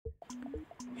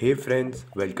Hey friends,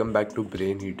 welcome back to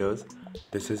brain heaters.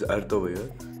 This is earth over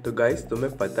here. तो guys,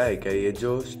 तुम्हें पता है क्या, ये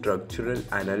जो स्ट्रक्चरल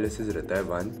एनालिसिस रहता है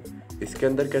 1, इसके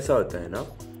अंदर कैसा होता है ना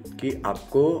कि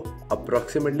आपको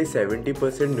अप्रॉक्सीमेटली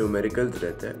 70% न्यूमेरिकल्स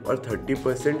रहते हैं और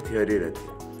 30% थियोरी रहती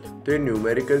है। तो ये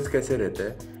न्यूमेरिकल्स कैसे रहते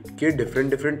हैं कि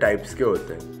डिफरेंट टाइप्स के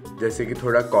होते हैं, जैसे कि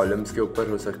थोड़ा कॉलम्स के ऊपर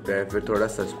हो सकता है, फिर थोड़ा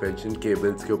सस्पेंशन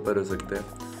केबल्स के ऊपर हो सकता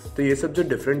है। तो ये सब जो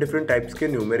डिफरेंट टाइप्स के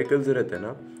न्यूमेरिकल्स रहते हैं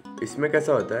ना, इसमें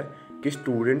कैसा होता है कि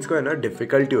स्टूडेंट्स को है ना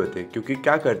डिफ़िकल्टी होती है, क्योंकि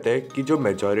क्या करते हैं कि जो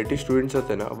मेजॉरिटी स्टूडेंट्स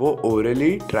होते हैं ना, वो ओरली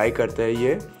ट्राई करते हैं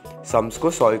ये सम्स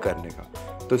को सॉल्व करने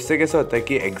का। तो इससे कैसा होता है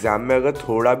कि एग्ज़ाम में अगर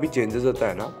थोड़ा भी चेंजेस होता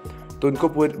है ना, तो उनको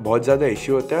बहुत ज़्यादा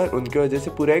इश्यू होता है और उनकी वजह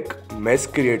से पूरा एक मेस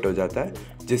क्रिएट हो जाता है,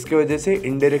 जिसकी वजह से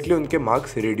इनडायरेक्टली उनके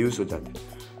मार्क्स रिड्यूस हो जाते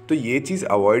हैं। तो ये चीज़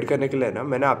अवॉइड करने के लिए ना,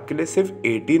 मैंने आपके लिए सिर्फ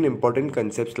 18 इंपॉर्टेंट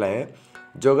कंसेप्ट लाए हैं,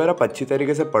 जो अगर आप अच्छी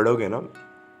तरीके से पढ़ोगे ना,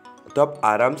 तो आप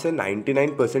आराम से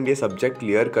 99% ये सब्जेक्ट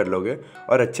क्लियर कर लोगे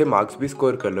और अच्छे मार्क्स भी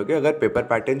स्कोर कर लोगे, अगर पेपर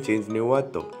पैटर्न चेंज नहीं हुआ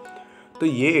तो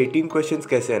ये 18 क्वेश्चंस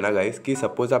कैसे है ना गाइस, कि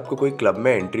सपोज़ आपको कोई क्लब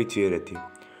में एंट्री चाहिए रहती,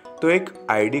 तो एक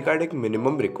आईडी कार्ड एक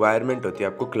मिनिमम रिक्वायरमेंट होती है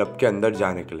आपको क्लब के अंदर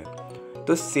जाने के लिए।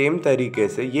 तो सेम तरीके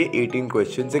से ये 18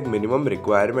 क्वेश्चंस एक मिनिमम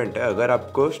रिक्वायरमेंट है अगर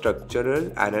आपको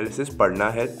स्ट्रक्चरल एनालिसिस पढ़ना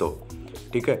है तो,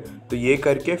 ठीक है। तो ये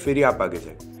करके फिर ही आप आगे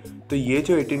जाए। तो ये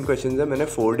जो 18 क्वेश्चंस है मैंने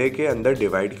 4 डे के अंदर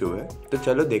डिवाइड किए हुए हैं। तो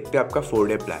चलो देखते हैं आपका 4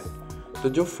 डे प्लान। तो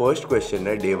जो फर्स्ट क्वेश्चन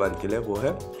है डे 1 के लिए, वो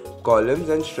है columns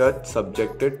and struts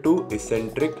subjected to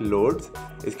eccentric loads.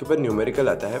 इसके ऊपर न्यूमेरिकल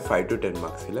आता है 5 to 10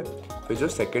 मार्क्स के लिए। फिर जो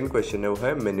सेकंड क्वेश्चन है वो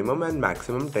है minimum and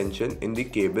maximum tension in the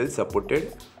cable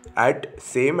supported eight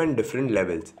same and different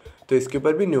levels. तो इसके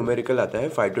ऊपर भी न्यूमेरिकल आता है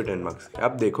 5 to 10 मार्क्स।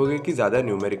 आप देखोगे कि ज़्यादा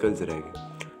न्यूमेरिकल्स रहेंगे।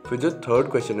 फिर जो थर्ड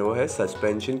क्वेश्चन है वो है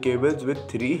suspension cables with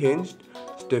 3 hinged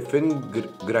Stephen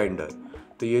grinder.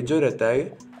 तो ये जो रहता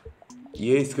है,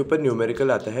 ये इसके ऊपर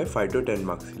न्यूमेरिकल आता है 5 to 10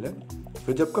 मार्क्स के लिए।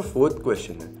 फिर जो आपका फोर्थ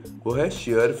क्वेश्चन है वो है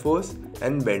shear force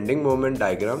and bending moment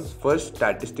diagrams for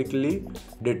statistically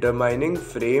determining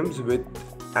frames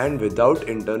with and without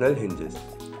internal hinges.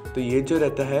 तो ये जो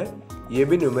रहता है, ये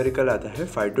भी न्यूमेरिकल आता है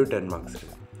 5 to 10 मार्क्स के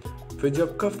लिए। फिर जो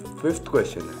आपका फिफ्थ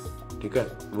क्वेश्चन है, ठीक है,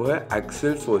 वो है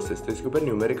एक्सियल फोर्सेस। तो इसके ऊपर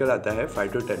न्यूमेरिकल आता है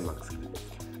 5 to 10 मार्क्स के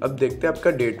लिए। अब देखते हैं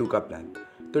आपका डे 2 का प्लान।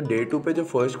 तो डे 2 पे जो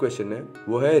फर्स्ट क्वेश्चन है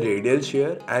वो है radial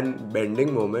share and bending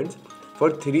moments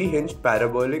for 3 hinge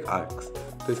parabolic arcs.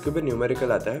 तो इसके ऊपर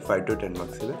न्यूमेरिकल आता है 5 to 10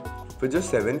 मार्क्स के लिए। फिर जो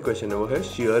सेवेंथ क्वेश्चन है वो है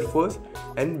shear force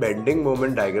and bending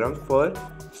moment diagram for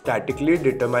statically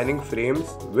determining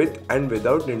frames with and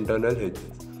without internal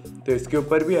hinges. तो इसके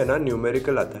ऊपर भी है ना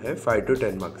न्यूमेरिकल आता है 5 to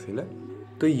 10 मार्क्स के लिए।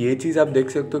 तो ये चीज़ आप देख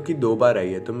सकते हो कि 2 बार आई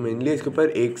है, तो मेनली इसके ऊपर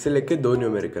 1 से लेकर 2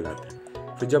 न्यूमेरिकल आते हैं।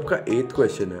 फिर जो आपका 8th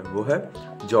क्वेश्चन है वो है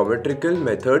geometrical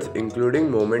methods including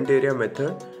moment area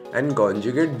method and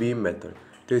conjugate beam method.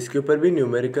 तो इसके ऊपर भी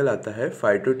न्यूमेरिकल आता है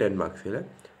 5 to 10 मार्क्स के लिए।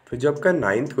 फिर जो आपका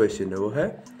 9th क्वेश्चन है वो है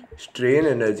strain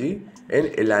energy in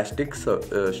elastic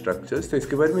structures. तो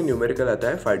इसके ऊपर भी न्यूमेरिकल आता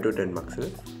है 5 to 10 मार्क्स के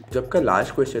लिए। जो आपका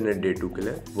लास्ट क्वेश्चन है डे 2 के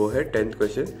लिए, वो है 10th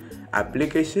question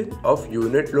application of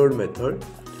unit load method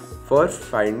for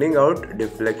finding out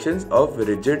deflections of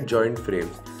rigid joint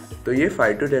frames. तो ये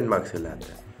 5 to 10 मार्क्स से लाता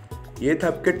है। ये था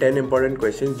आपके 10 इंपॉर्टेंट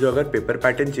क्वेश्चन, जो अगर पेपर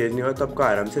पैटर्न चेंज नहीं हुआ तो आपको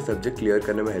आराम से सब्जेक्ट क्लियर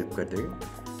करने में हेल्प कर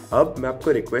देंगे। अब मैं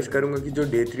आपको रिक्वेस्ट करूंगा कि जो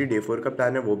डे 3 डे 4 का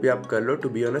प्लान है वो भी आप कर लो, to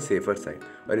be on a safer side,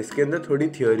 और इसके अंदर थोड़ी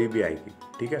थियोरी भी आएगी,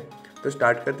 ठीक है। तो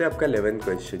स्टार्ट करते हैं आपका 11th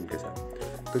क्वेश्चन के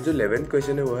साथ। तो जो 11th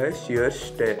क्वेश्चन है वो है share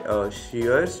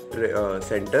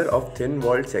centre of thin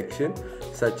walled section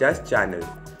such as channel.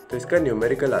 तो इसका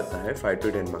न्यूमेरिकल आता है 5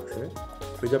 to 10 मार्क्स में।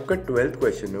 फिर जो आपका 12th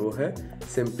क्वेश्चन है वो है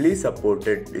सिंपली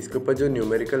सपोर्टेड। इसके ऊपर जो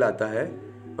न्यूमेरिकल आता है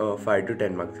 5 to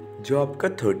 10 मार्क्स। जो आपका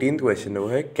 13th क्वेश्चन है वो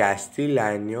है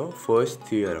कैस्टिलानियो फर्स्ट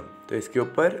थ्योरम। तो इसके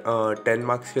ऊपर 10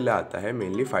 मार्क्स के लिए आता है,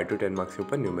 मेनली 5 to 10 मार्क्स के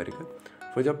ऊपर न्यूमेरिकल।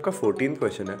 फिर जो आपका 14th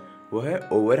क्वेश्चन है वो है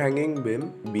overhanging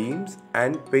beams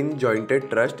and pin jointed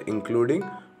trust including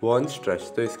once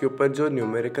trust. तो इसके ऊपर जो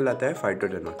न्यूमेरिकल आता है 5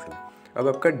 to 10 मार्क्स में। अब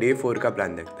आपका डे 4 का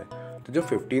प्लान देखते हैं। तो जो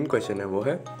 15th क्वेश्चन है वो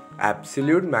है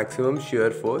absolute maximum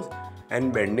shear force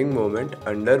and bending moment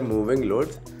under moving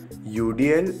loads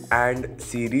UDL and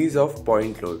series of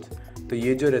point loads. तो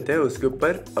ये जो रहता है उसके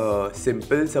ऊपर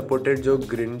सिंपल सपोर्टेड जो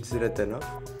ग्रिड्स रहते हैं ना,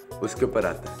 उसके ऊपर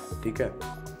आता है, ठीक है।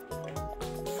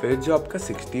 फिर जो आपका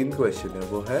 16th क्वेश्चन है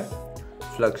वो है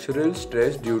फ्लक्चरल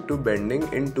stress due to bending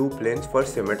in 2 planes for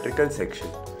symmetrical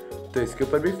section. तो इसके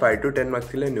ऊपर भी 5 to 10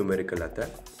 मार्क्स के लिए न्यूमेरिकल आता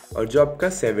है। और जो आपका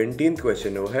 17th क्वेश्चन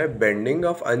है वो है बेंडिंग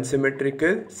ऑफ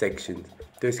अनसिमेट्रिकल सेक्शंस।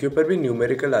 तो इसके ऊपर भी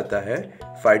न्यूमेरिकल आता है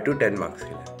 5 to 10 मार्क्स के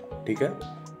लिए, ठीक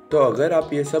है। तो अगर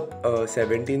आप ये सब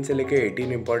 17 से लेके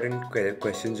 18 इंपॉर्टेंट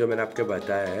क्वेश्चन जो मैंने आपके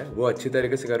बताया है वो अच्छी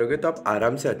तरीके से करोगे तो आप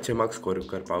आराम से अच्छे मार्क्स स्कोर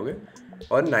कर पाओगे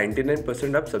और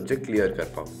 99% आप सब्जेक्ट क्लियर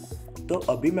कर पाओगे। तो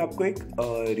अभी मैं आपको एक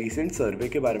रीसेंट सर्वे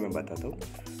के बारे में बताता हूँ।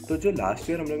 तो जो लास्ट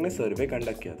ईयर हम लोग ने सर्वे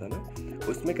कंडक्ट किया था ना,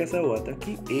 उसमें कैसा हुआ था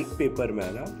कि एक पेपर में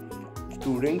ना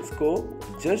स्टूडेंट्स को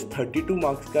जस्ट 32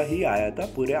 मार्क्स का ही आया था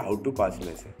पूरे हाउ टू पास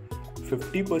में से।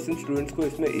 50% स्टूडेंट्स को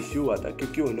इसमें इश्यू हुआ था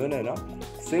क्योंकि उन्होंने ना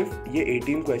सिर्फ ये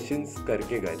 18 क्वेश्चंस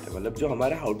करके गए थे, मतलब जो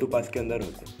हमारे हाउ टू पास के अंदर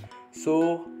होते हैं। सो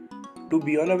to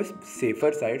be on a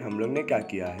safer side हम लोग ने क्या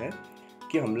किया है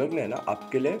कि हम लोग ने ना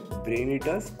आपके लिए brain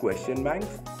heaters question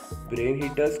banks, brain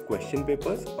heaters question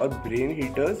papers और ब्रेन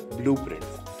हीटर्स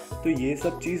ब्लूप्रिंट्स, तो ये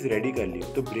सब चीज़ रेडी कर ली।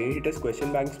 तो ब्रेन हीटर्स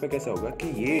क्वेश्चन बैंक्स में कैसा होगा कि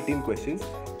ये 18 क्वेश्चंस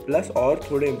प्लस और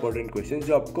थोड़े इंपॉर्टेंट क्वेश्चंस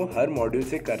जो आपको हर मॉड्यूल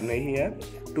से करने ही है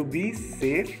to be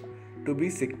safe, to be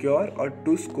secure और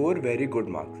to score very good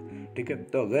marks. ठीक है,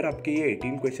 तो अगर आपके ये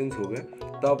 18 क्वेश्चंस हो गए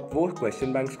तो आप वो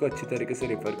क्वेश्चन बैंक्स को अच्छी तरीके से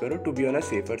रेफर करो to be on a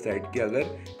safer side कि अगर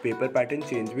पेपर पैटर्न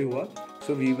चेंज भी हुआ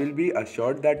so we will be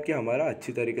assured that कि हमारा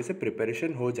अच्छी तरीके से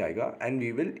प्रिपरेशन हो जाएगा and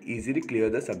we will easily clear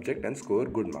the subject and score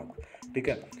good marks. ठीक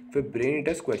है, फिर ब्रेन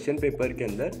हीटर्स क्वेश्चन पेपर के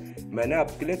अंदर मैंने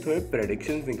आपके लिए थोड़े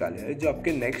प्रेडिक्शंस निकाले हैं जो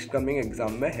आपके नेक्स्ट कमिंग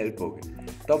एग्जाम में हेल्प होगी,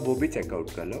 तो आप वो भी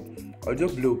चेकआउट कर लो। और जो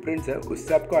ब्लूप्रिंट्स है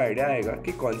उससे आपको आइडिया आएगा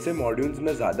कि कौन से मॉड्यूल्स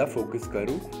में ज़्यादा फोकस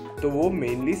करूँ, तो वो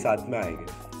मेनली साथ में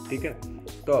आएंगे। ठीक है,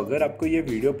 तो अगर आपको ये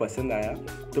वीडियो पसंद आया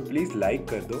तो प्लीज़ लाइक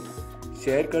कर दो,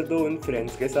 शेयर कर दो उन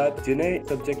फ्रेंड्स के साथ जिन्हें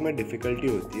सब्जेक्ट में डिफ़िकल्टी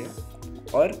होती है,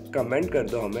 और कमेंट कर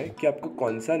दो हमें कि आपको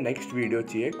कौन सा नेक्स्ट वीडियो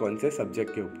चाहिए कौन से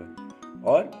सब्जेक्ट के ऊपर।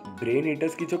 और ब्रेन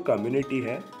हीटर्स की जो कम्युनिटी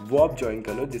है वो आप ज्वाइन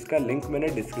कर लो, जिसका लिंक मैंने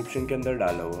डिस्क्रिप्शन के अंदर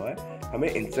डाला हुआ है। हमें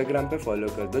इंस्टाग्राम पे फॉलो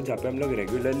कर दो जहाँ पे हम लोग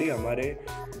रेगुलरली हमारे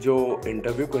जो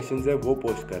इंटरव्यू क्वेश्चंस है वो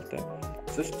पोस्ट करते हैं।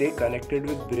 So stay connected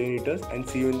with brain heaters and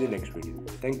C you in the next video.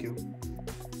 Thank you.